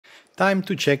Time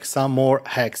to check some more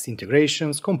HACS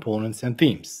integrations, components and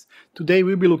themes. Today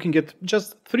we'll be looking at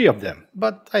just 3 of them,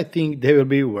 but I think they will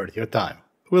be worth your time.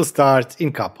 We'll start in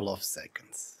a couple of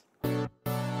seconds.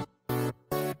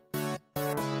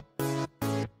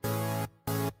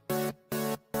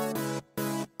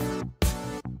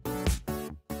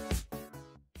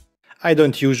 I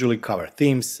don't usually cover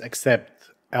themes except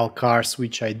LCARS,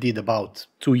 which I did about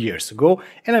 2 years ago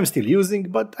and I'm still using,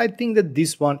 but I think that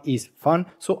this one is fun,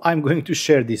 so I'm going to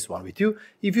share this one with you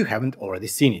if you haven't already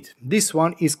seen it. This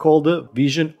one is called the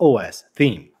VisionOS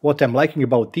Theme. What I'm liking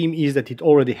about theme is that it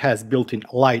already has built-in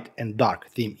light and dark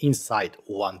theme inside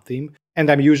one theme, and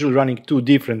I'm usually running 2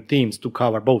 different themes to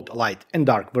cover both light and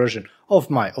dark version of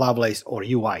my Lovelace or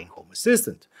UI in Home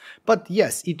Assistant. But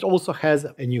yes, it also has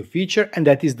a new feature, and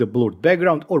that is the blurred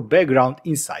background or background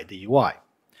inside the UI.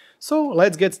 So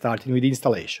let's get started with the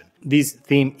installation. This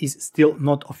theme is still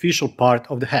not official part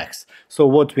of the HACS, so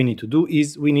what we need to do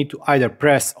is we need to either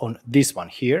press on this one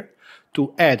here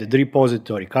to add the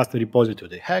repository, custom repository to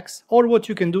the HACS, or what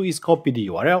you can do is copy the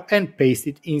URL and paste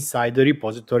it inside the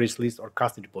repositories list or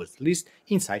custom repository list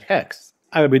inside HACS.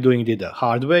 I will be doing it the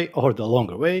hard way or the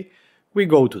longer way. We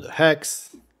go to the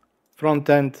HACS, front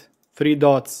end, 3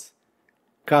 dots,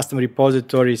 custom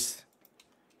repositories,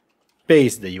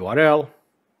 paste the URL,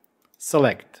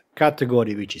 select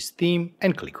category, which is theme,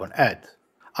 and click on add.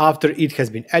 After it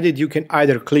has been added, you can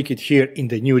either click it here in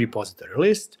the new repository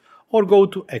list or go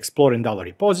to explore and download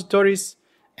repositories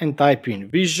and type in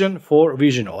Vision for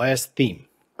VisionOS Theme.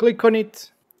 Click on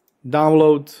it,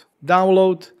 download.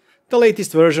 The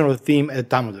latest version of the theme at the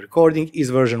time of the recording is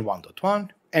version 1.1,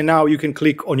 and now you can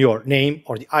click on your name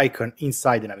or the icon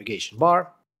inside the navigation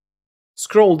bar,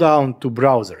 scroll down to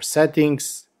browser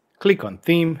settings, click on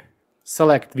theme,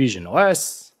 select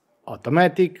VisionOS,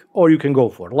 automatic, or you can go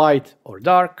for light or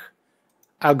dark.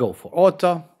 I'll go for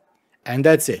auto, and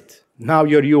that's it. Now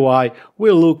your UI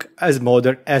will look as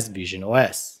modern as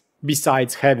VisionOS.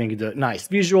 Besides having the nice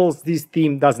visuals, this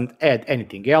theme doesn't add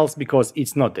anything else because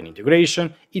it's not an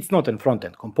integration, it's not a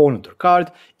front-end component or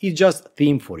card, it's just a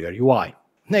theme for your UI.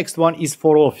 Next one is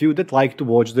for all of you that like to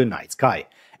watch the night sky,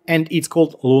 and it's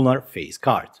called Lunar Phase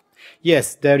Card.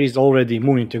 Yes, there is already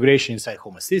Moon integration inside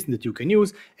Home Assistant that you can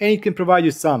use, and it can provide you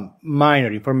some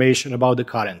minor information about the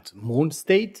current Moon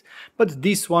state, but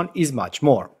this one is much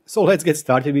more. So let's get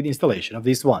started with installation of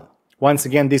this one. Once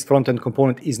again, this front-end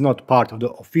component is not part of the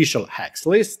official HACS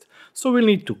list, so we'll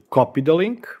need to copy the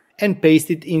link and paste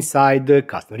it inside the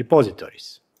custom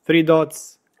repositories. 3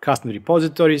 dots, custom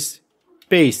repositories,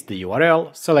 paste the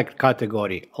URL, select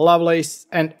category Lovelace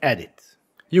and add it.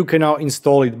 You can now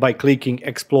install it by clicking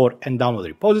Explore and Download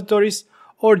Repositories,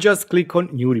 or just click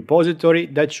on New Repository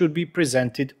that should be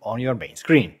presented on your main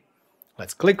screen.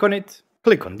 Let's click on it,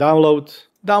 click on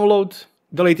Download,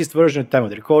 the latest version at time of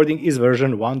the recording is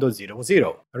version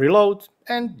 1.00. Reload,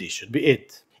 and this should be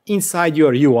it. Inside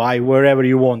your UI, wherever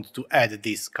you want to add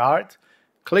this card,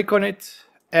 click on it,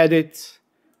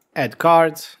 add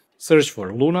card, search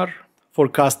for Lunar, for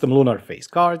custom Lunar Phase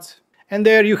cards, and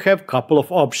there you have a couple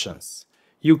of options.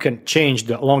 You can change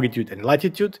the longitude and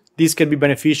latitude. This can be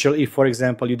beneficial if, for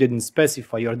example, you didn't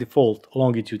specify your default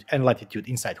longitude and latitude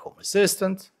inside Home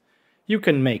Assistant. You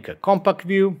can make a compact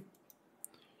view.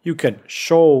 You can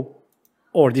show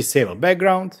or disable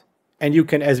background. And you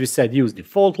can, as we said, use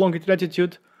default longitude and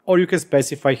latitude, or you can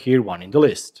specify here one in the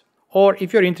list. Or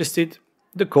if you're interested,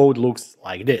 the code looks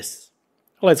like this.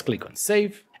 Let's click on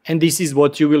Save. And this is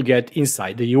what you will get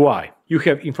inside the UI. You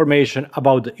have information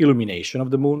about the illumination of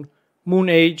the moon, moon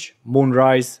age, moon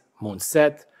rise, moon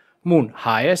set, moon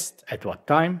highest at what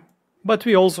time, but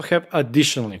we also have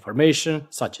additional information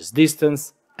such as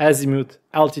distance, azimuth,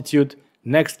 altitude,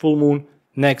 next full moon,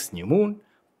 next new moon,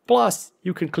 plus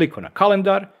you can click on a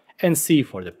calendar and see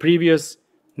for the previous,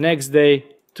 next day,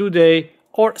 today,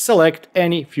 or select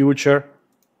any future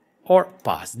or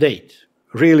past date.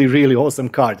 Really awesome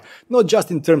card, not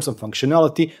just in terms of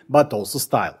functionality, but also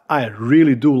style. I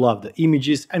really do love the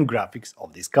images and graphics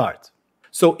of this card.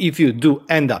 So if you do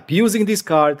end up using this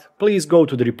card, please go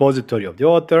to the repository of the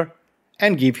author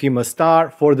and give him a star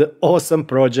for the awesome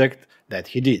project that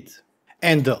he did.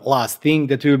 And the last thing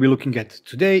that we will be looking at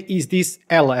today is this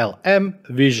LLM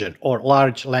Vision or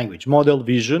Large Language Model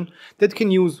Vision that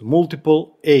can use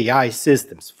multiple AI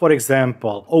systems. For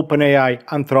example, OpenAI,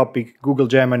 Anthropic, Google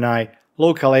Gemini,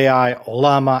 Local AI or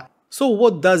Llama. So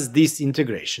what does this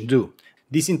integration do?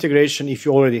 This integration, if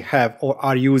you already have or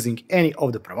are using any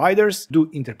of the providers, do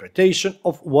interpretation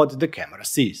of what the camera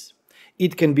sees.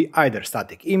 It can be either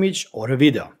static image or a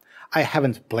video. I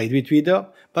haven't played with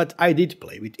video, but I did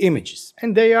play with images,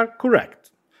 and they are correct.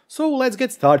 So let's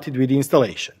get started with the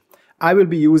installation. I will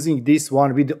be using this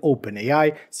one with the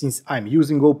OpenAI, since I'm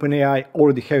using OpenAI,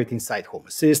 already have it inside Home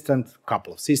Assistant, a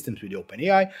couple of systems with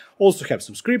OpenAI, also have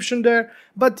subscription there,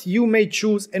 but you may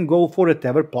choose and go for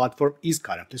whatever platform is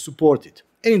currently supported.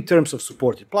 And in terms of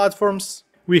supported platforms,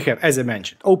 we have, as I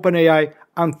mentioned, OpenAI,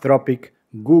 Anthropic,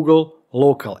 Google,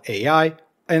 Local AI,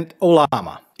 and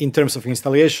Ollama. In terms of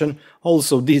installation,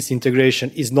 also this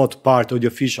integration is not part of the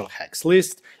official HACS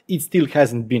list. It still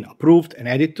hasn't been approved and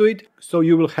added to it, so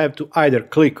you will have to either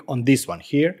click on this one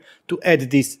here to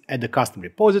add this at the custom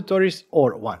repositories,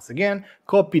 or once again,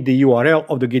 copy the URL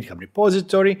of the GitHub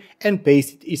repository and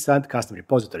paste it inside custom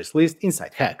repositories list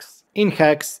inside HACS. In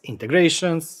HACS,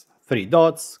 integrations, 3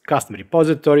 dots, custom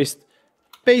repositories,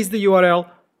 paste the URL,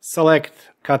 select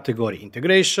category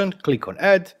integration, click on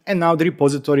add, and now the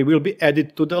repository will be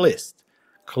added to the list.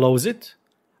 Close it,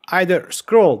 either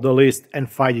scroll the list and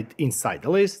find it inside the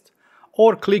list,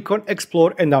 or click on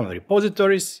explore and download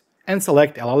repositories and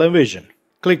select LLM Vision.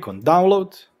 Click on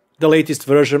download, the latest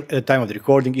version at the time of the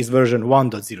recording is version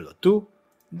 1.0.2,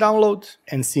 download,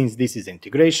 and since this is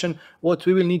integration, what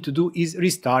we will need to do is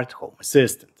restart Home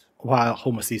Assistant. While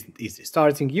Home Assistant is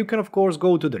restarting, you can of course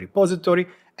go to the repository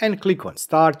and click on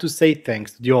Start to say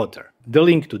thanks to the author. The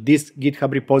link to this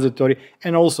GitHub repository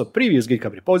and also previous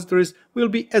GitHub repositories will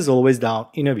be as always down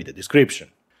in a video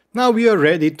description. Now we are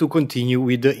ready to continue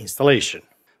with the installation.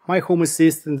 My Home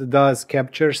Assistant does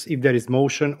captures if there is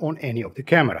motion on any of the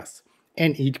cameras,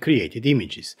 and it created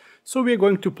images. So we are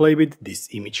going to play with this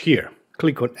image here.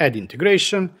 Click on Add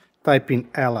Integration, type in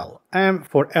LLM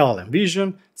for LLM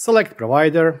Vision, select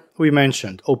provider, we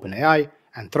mentioned OpenAI,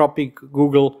 Anthropic,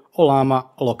 Google, Ollama,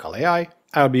 Local AI.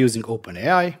 I'll be using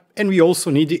OpenAI, and we also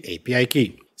need the API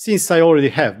key. Since I already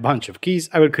have a bunch of keys,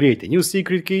 I will create a new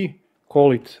secret key,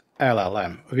 call it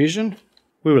LLM Vision.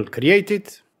 We will create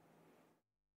it.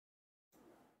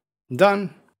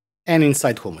 Done. And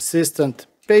inside Home Assistant,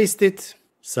 paste it,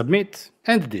 submit,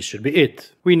 and this should be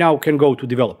it. We now can go to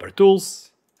Developer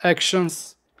Tools,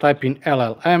 Actions, type in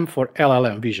LLM for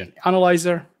LLM Vision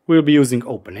Analyzer. We'll be using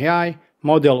OpenAI.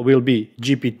 Model will be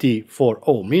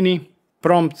GPT-4o Mini.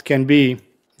 Prompt can be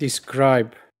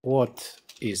describe what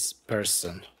is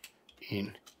person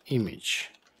in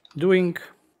image doing.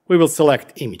 We will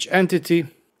select image entity,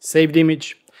 saved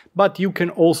image, but you can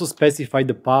also specify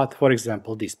the path, for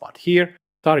example this path here,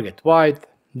 target width,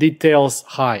 details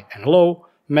high and low,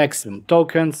 maximum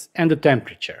tokens, and the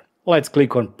temperature. Let's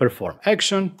click on perform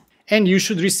action, and you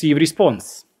should receive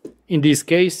response. In this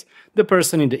case, the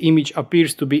person in the image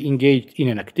appears to be engaged in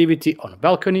an activity on a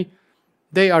balcony.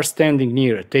 They are standing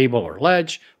near a table or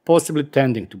ledge, possibly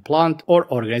tending to plant or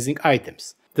organizing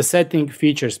items. The setting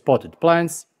features potted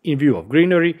plants in view of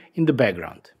greenery in the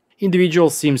background. Individual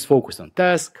seems focused on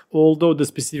task, although the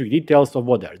specific details of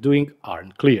what they are doing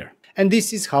aren't clear. And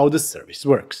this is how the service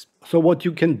works. So what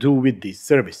you can do with these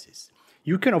services?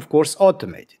 You can of course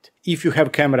automate it. If you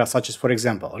have cameras such as, for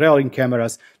example, rolling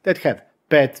cameras that have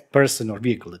pet, person or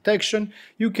vehicle detection,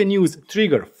 you can use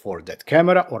trigger for that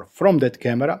camera or from that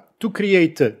camera to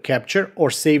create a capture or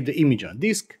save the image on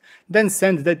disk, then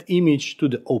send that image to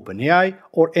the OpenAI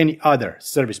or any other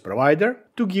service provider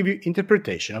to give you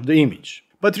interpretation of the image.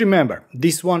 But remember,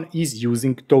 this one is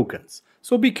using tokens,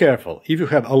 so be careful if you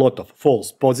have a lot of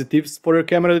false positives for your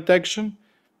camera detection,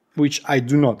 which I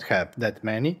do not have that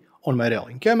many on my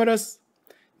rolling cameras.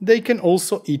 They can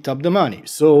also eat up the money,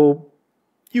 so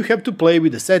you have to play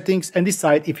with the settings and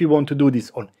decide if you want to do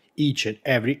this on each and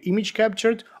every image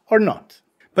captured or not.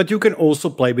 But you can also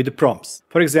play with the prompts.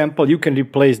 For example, you can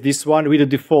replace this one with the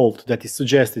default that is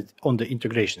suggested on the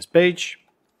integrations page.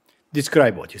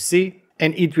 Describe what you see,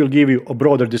 and it will give you a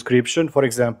broader description, for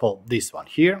example, this one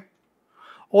here.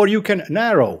 Or you can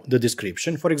narrow the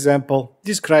description, for example,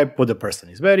 describe what the person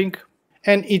is wearing,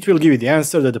 and it will give you the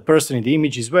answer that the person in the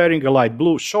image is wearing a light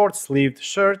blue short-sleeved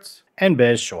shirt and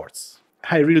beige shorts.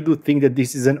 I really do think that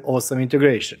this is an awesome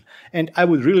integration, and I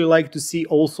would really like to see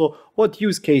also what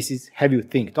use cases have you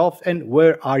think of and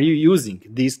where are you using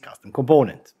this custom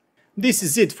component. This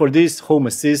is it for this Home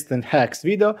Assistant HACS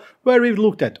video, where we've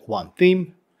looked at one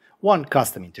theme, one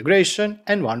custom integration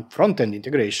and one front-end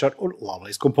integration or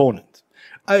Lovelace component.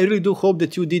 I really do hope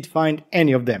that you did find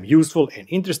any of them useful and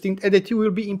interesting and that you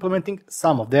will be implementing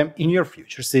some of them in your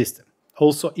future system.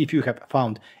 Also, if you have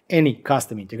found any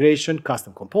custom integration,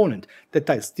 custom component that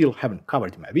I still haven't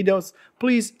covered in my videos,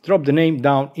 please drop the name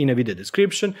down in a video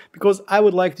description, because I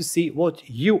would like to see what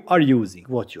you are using,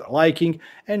 what you are liking,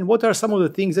 and what are some of the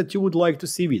things that you would like to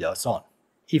see videos on.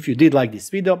 If you did like this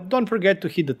video, don't forget to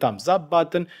hit the thumbs up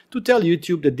button to tell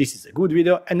YouTube that this is a good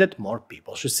video and that more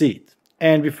people should see it.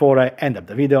 And before I end up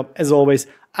the video, as always,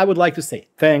 I would like to say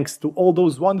thanks to all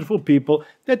those wonderful people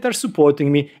that are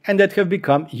supporting me and that have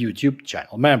become YouTube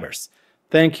channel members.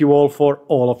 Thank you all for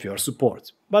all of your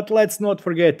support. But let's not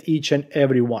forget each and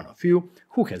every one of you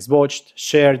who has watched,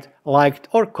 shared, liked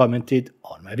or commented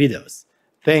on my videos.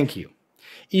 Thank you.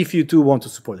 If you too want to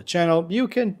support the channel, you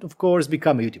can of course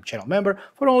become a YouTube channel member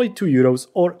for only €2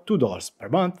 or $2 per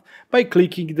month by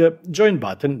clicking the join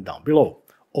button down below.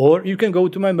 Or you can go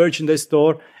to my merchandise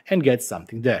store and get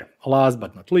something there. Last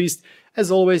but not least,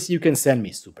 as always, you can send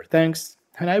me super thanks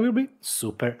and I will be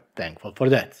super thankful for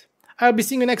that. I'll be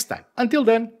seeing you next time. Until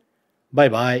then, bye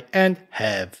bye and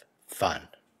have fun.